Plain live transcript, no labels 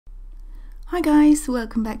Hi guys,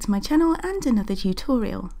 welcome back to my channel and another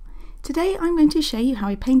tutorial. Today I'm going to show you how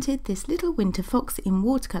I painted this little winter fox in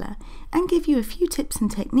watercolour and give you a few tips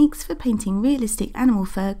and techniques for painting realistic animal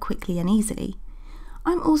fur quickly and easily.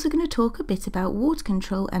 I'm also going to talk a bit about water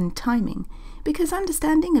control and timing, because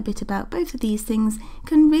understanding a bit about both of these things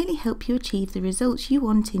can really help you achieve the results you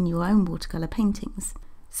want in your own watercolour paintings.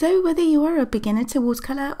 So whether you are a beginner to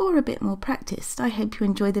watercolour or a bit more practiced, I hope you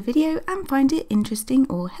enjoy the video and find it interesting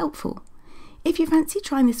or helpful. If you fancy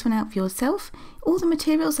trying this one out for yourself, all the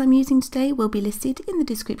materials I'm using today will be listed in the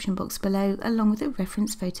description box below, along with a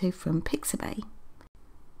reference photo from Pixabay.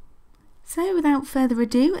 So without further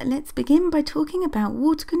ado, let's begin by talking about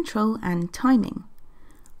water control and timing.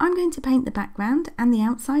 I'm going to paint the background and the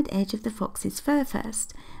outside edge of the fox's fur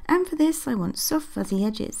first, and for this I want soft fuzzy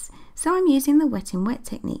edges, so I'm using the wet in wet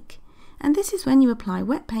technique, and this is when you apply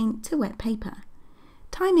wet paint to wet paper.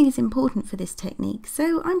 Timing is important for this technique,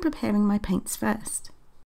 so I'm preparing my paints first.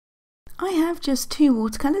 I have just two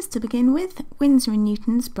watercolours to begin with, Winsor and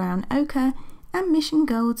Newton's brown ochre and Mission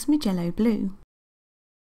Gold's mijello blue.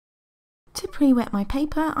 To pre-wet my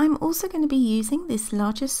paper, I'm also going to be using this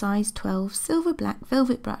larger size 12 silver black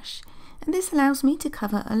velvet brush, and this allows me to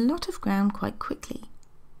cover a lot of ground quite quickly.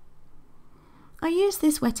 I use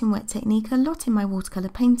this wet in wet technique a lot in my watercolour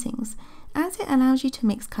paintings, as it allows you to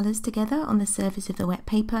mix colours together on the surface of the wet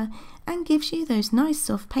paper and gives you those nice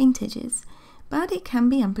soft paint edges, but it can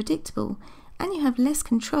be unpredictable and you have less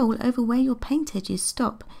control over where your paint edges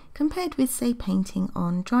stop compared with, say, painting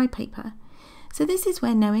on dry paper. So this is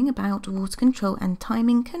where knowing about water control and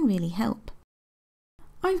timing can really help.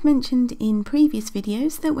 I've mentioned in previous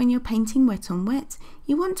videos that when you're painting wet on wet,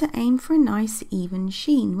 you want to aim for a nice even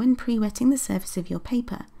sheen when pre-wetting the surface of your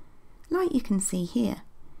paper, like you can see here.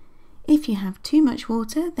 If you have too much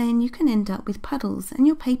water, then you can end up with puddles and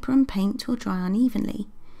your paper and paint will dry unevenly.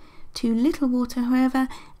 Too little water, however,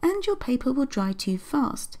 and your paper will dry too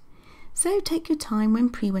fast. So take your time when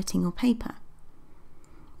pre-wetting your paper.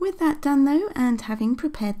 With that done though, and having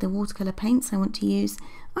prepared the watercolour paints I want to use,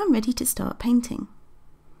 I'm ready to start painting.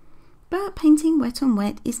 But painting wet on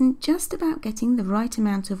wet isn't just about getting the right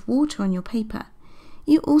amount of water on your paper.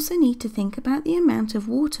 You also need to think about the amount of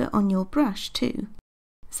water on your brush too.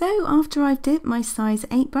 So after I've dipped my size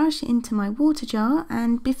 8 brush into my water jar,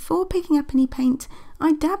 and before picking up any paint,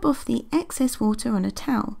 I dab off the excess water on a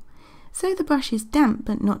towel, so the brush is damp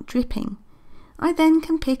but not dripping. I then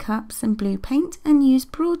can pick up some blue paint and use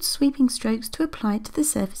broad sweeping strokes to apply it to the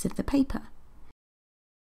surface of the paper.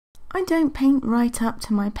 I don't paint right up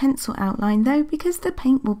to my pencil outline though, because the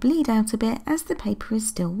paint will bleed out a bit as the paper is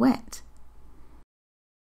still wet.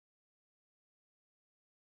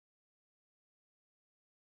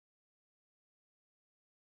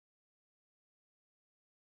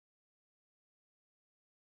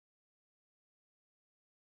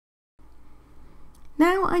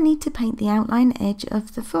 Now I need to paint the outline edge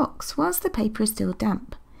of the fox whilst the paper is still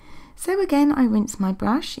damp. So again I rinse my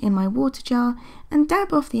brush in my water jar and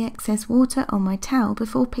dab off the excess water on my towel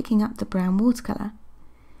before picking up the brown watercolour.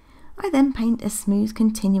 I then paint a smooth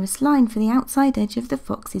continuous line for the outside edge of the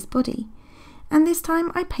fox's body, and this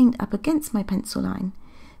time I paint up against my pencil line,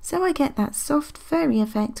 so I get that soft furry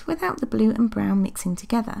effect without the blue and brown mixing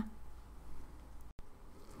together.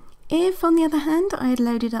 If, on the other hand, I had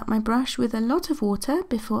loaded up my brush with a lot of water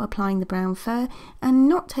before applying the brown fur and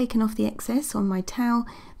not taken off the excess on my towel,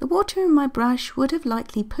 the water in my brush would have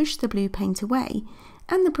likely pushed the blue paint away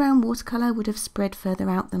and the brown watercolour would have spread further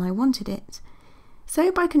out than I wanted it. So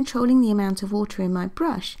by controlling the amount of water in my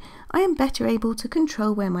brush, I am better able to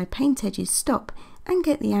control where my paint edges stop and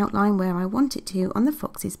get the outline where I want it to on the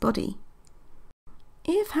fox's body.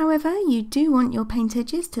 If, however, you do want your paint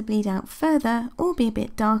edges to bleed out further or be a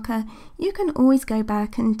bit darker, you can always go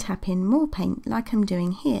back and tap in more paint like I'm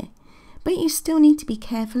doing here, but you still need to be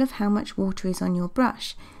careful of how much water is on your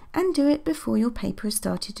brush and do it before your paper has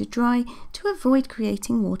started to dry to avoid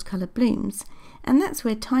creating watercolour blooms, and that's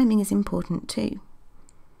where timing is important too.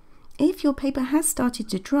 If your paper has started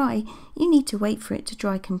to dry, you need to wait for it to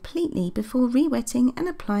dry completely before re-wetting and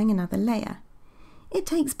applying another layer. It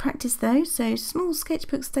takes practice though, so small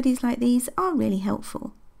sketchbook studies like these are really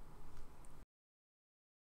helpful.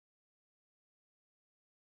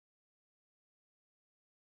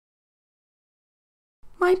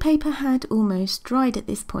 My paper had almost dried at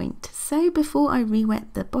this point, so before I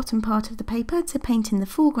re-wet the bottom part of the paper to paint in the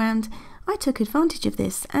foreground, I took advantage of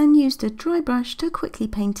this and used a dry brush to quickly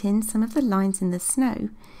paint in some of the lines in the snow,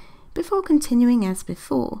 before continuing as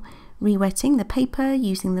before, re-wetting the paper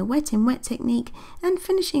using the wet in wet technique and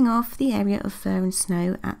finishing off the area of fur and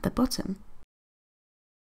snow at the bottom.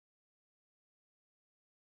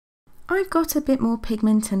 I've got a bit more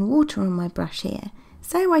pigment and water on my brush here,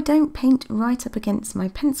 so I don't paint right up against my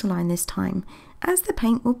pencil line this time, as the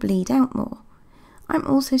paint will bleed out more. I'm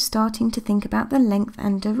also starting to think about the length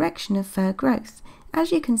and direction of fur growth,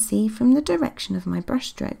 as you can see from the direction of my brush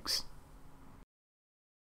strokes.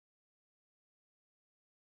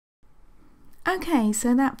 Okay,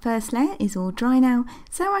 so that first layer is all dry now,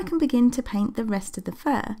 so I can begin to paint the rest of the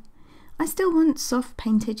fur. I still want soft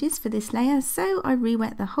paint edges for this layer, so I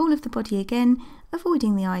re-wet the whole of the body again,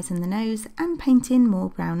 avoiding the eyes and the nose, and paint in more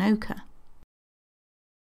brown ochre.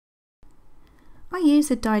 I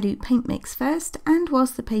use a dilute paint mix first, and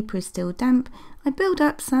whilst the paper is still damp, I build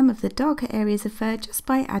up some of the darker areas of fur just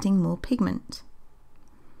by adding more pigment.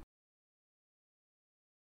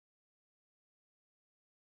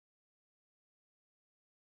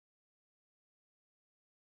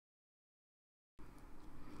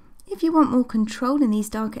 If you want more control in these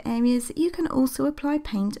darker areas, you can also apply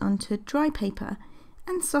paint onto dry paper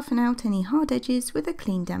and soften out any hard edges with a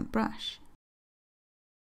clean damp brush.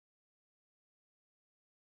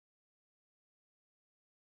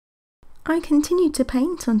 I continued to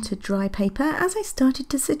paint onto dry paper as I started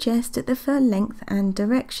to suggest the fur length and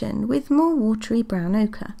direction with more watery brown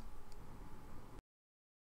ochre.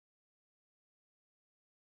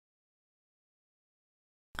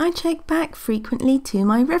 I check back frequently to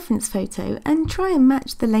my reference photo and try and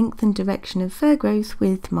match the length and direction of fur growth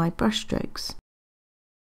with my brush strokes.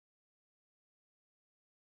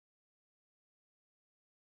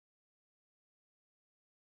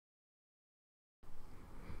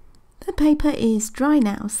 The paper is dry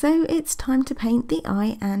now, so it's time to paint the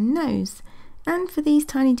eye and nose, and for these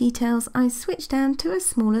tiny details I switch down to a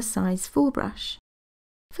smaller size 4 brush.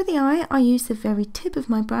 For the eye, I use the very tip of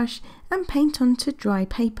my brush and paint onto dry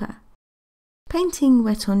paper. Painting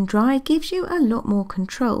wet on dry gives you a lot more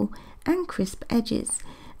control and crisp edges,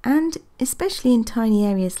 and especially in tiny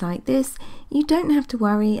areas like this, you don't have to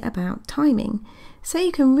worry about timing, so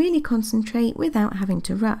you can really concentrate without having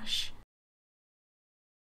to rush.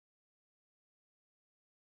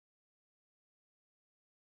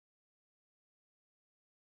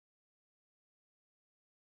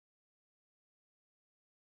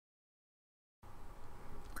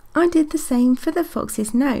 I did the same for the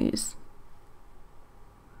fox's nose.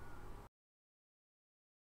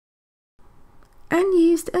 And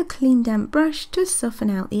used a clean damp brush to soften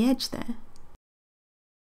out the edge there.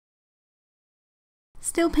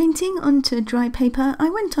 Still painting onto dry paper, I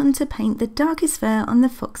went on to paint the darkest fur on the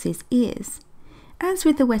fox's ears. As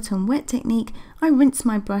with the wet on wet technique, I rinsed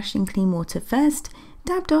my brush in clean water first,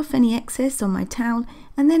 dabbed off any excess on my towel,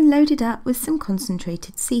 and then loaded up with some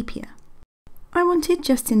concentrated sepia. I wanted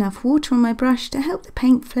just enough water on my brush to help the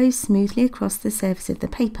paint flow smoothly across the surface of the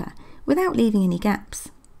paper, without leaving any gaps.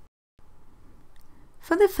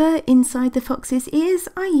 For the fur inside the fox's ears,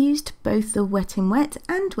 I used both the wet in wet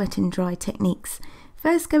and wet in dry techniques,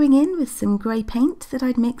 first going in with some grey paint that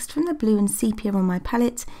I'd mixed from the blue and sepia on my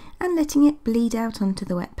palette and letting it bleed out onto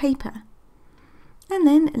the wet paper, and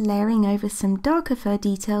then layering over some darker fur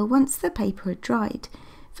detail once the paper had dried,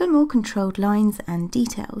 for more controlled lines and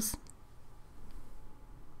details.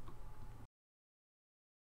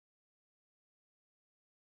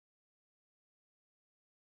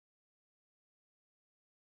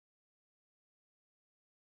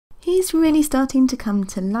 He's really starting to come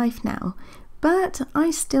to life now, but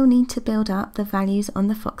I still need to build up the values on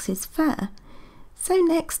the fox's fur. So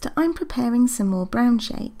next I'm preparing some more brown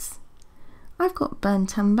shades. I've got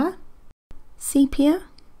burnt umber, sepia,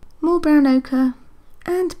 more brown ochre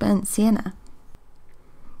and burnt sienna.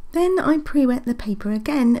 Then I pre-wet the paper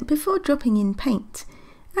again before dropping in paint,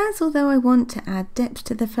 as although I want to add depth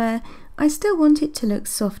to the fur, I still want it to look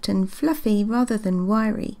soft and fluffy rather than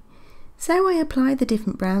wiry. So I apply the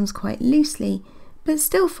different browns quite loosely, but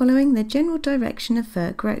still following the general direction of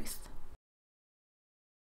fur growth.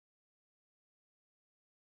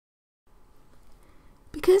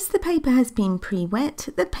 Because the paper has been pre-wet,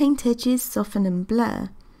 the paint edges soften and blur,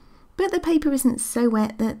 but the paper isn't so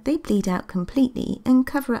wet that they bleed out completely and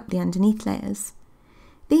cover up the underneath layers.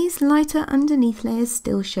 These lighter underneath layers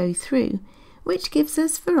still show through, which gives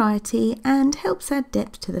us variety and helps add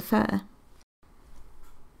depth to the fur.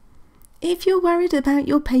 If you're worried about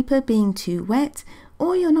your paper being too wet,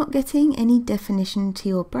 or you're not getting any definition to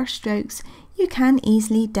your brush strokes, you can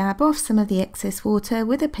easily dab off some of the excess water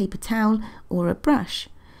with a paper towel or a brush.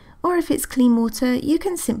 Or if it's clean water, you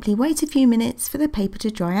can simply wait a few minutes for the paper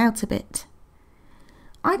to dry out a bit.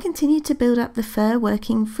 I continued to build up the fur,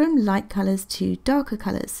 working from light colours to darker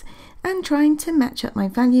colours, and trying to match up my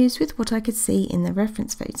values with what I could see in the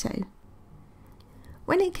reference photo.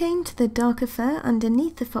 When it came to the darker fur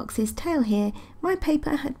underneath the fox's tail here, my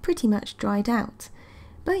paper had pretty much dried out.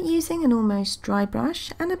 But using an almost dry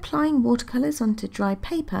brush and applying watercolours onto dry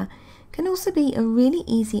paper can also be a really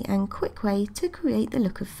easy and quick way to create the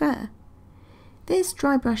look of fur. This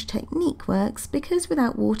dry brush technique works because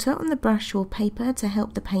without water on the brush or paper to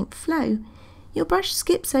help the paint flow, your brush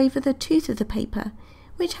skips over the tooth of the paper,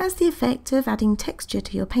 which has the effect of adding texture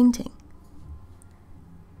to your painting.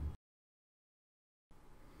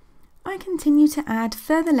 I continue to add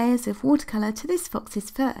further layers of watercolour to this fox's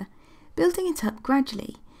fur, building it up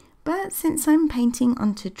gradually, but since I'm painting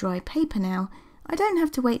onto dry paper now, I don't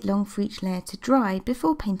have to wait long for each layer to dry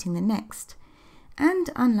before painting the next. And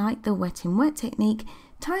unlike the wet in wet technique,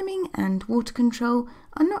 timing and water control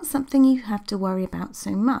are not something you have to worry about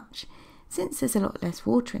so much, since there's a lot less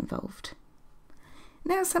water involved.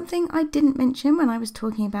 Now, something I didn't mention when I was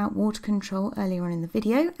talking about water control earlier on in the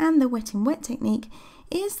video and the wet in wet technique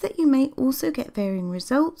is that you may also get varying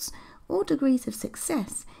results or degrees of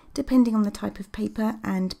success depending on the type of paper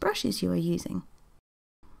and brushes you are using.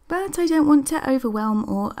 But I don't want to overwhelm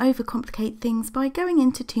or overcomplicate things by going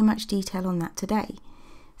into too much detail on that today.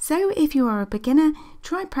 So if you are a beginner,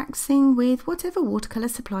 try practicing with whatever watercolour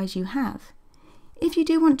supplies you have. If you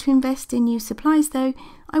do want to invest in new supplies though,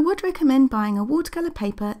 I would recommend buying a watercolour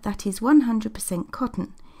paper that is 100%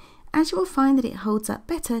 cotton, as you will find that it holds up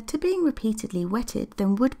better to being repeatedly wetted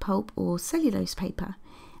than wood pulp or cellulose paper,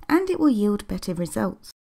 and it will yield better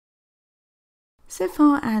results. So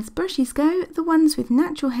far as brushes go, the ones with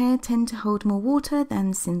natural hair tend to hold more water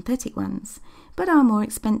than synthetic ones, but are more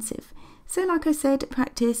expensive, so like I said,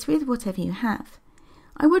 practice with whatever you have.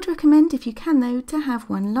 I would recommend, if you can though, to have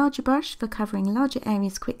one larger brush for covering larger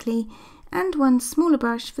areas quickly and one smaller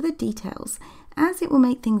brush for the details, as it will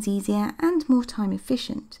make things easier and more time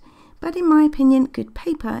efficient. But in my opinion, good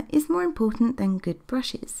paper is more important than good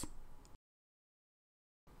brushes.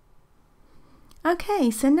 Okay,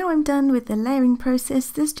 so now I'm done with the layering process,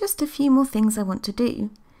 there's just a few more things I want to do.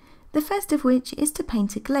 The first of which is to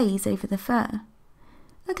paint a glaze over the fur.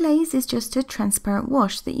 A glaze is just a transparent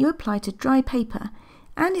wash that you apply to dry paper,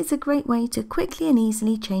 and it's a great way to quickly and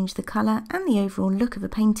easily change the colour and the overall look of a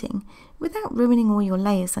painting without ruining all your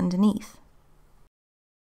layers underneath.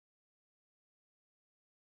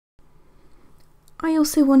 I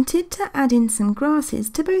also wanted to add in some grasses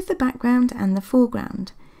to both the background and the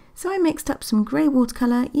foreground, so I mixed up some grey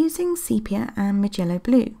watercolour using sepia and mijello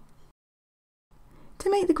blue.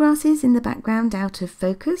 To make the grasses in the background out of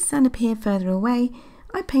focus and appear further away,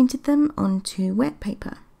 I painted them onto wet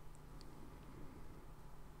paper.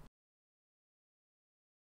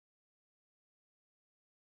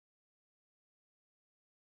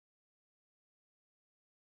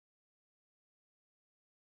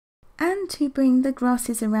 And to bring the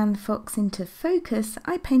grasses around the fox into focus,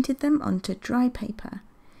 I painted them onto dry paper,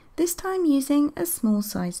 this time using a small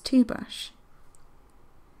size 2 brush.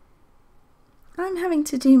 I'm having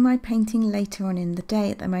to do my painting later on in the day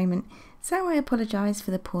at the moment, so I apologise for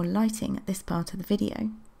the poor lighting at this part of the video.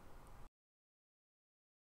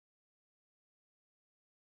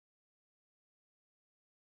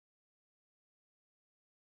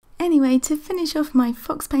 Anyway, to finish off my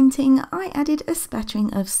fox painting, I added a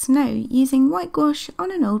spattering of snow using white gouache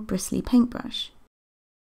on an old bristly paintbrush.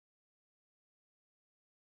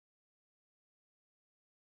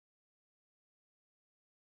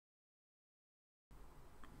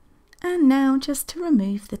 And now just to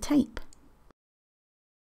remove the tape.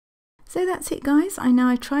 So that's it guys, I know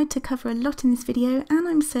I've tried to cover a lot in this video and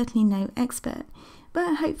I'm certainly no expert,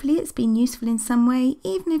 but hopefully it's been useful in some way,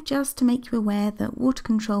 even if just to make you aware that water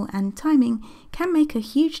control and timing can make a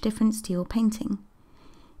huge difference to your painting.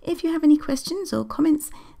 If you have any questions or comments,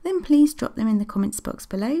 then please drop them in the comments box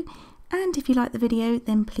below, and if you like the video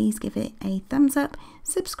then please give it a thumbs up,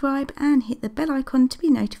 subscribe and hit the bell icon to be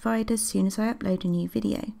notified as soon as I upload a new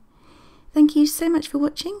video. Thank you so much for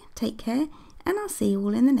watching, take care, and I'll see you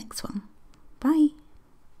all in the next one. Bye!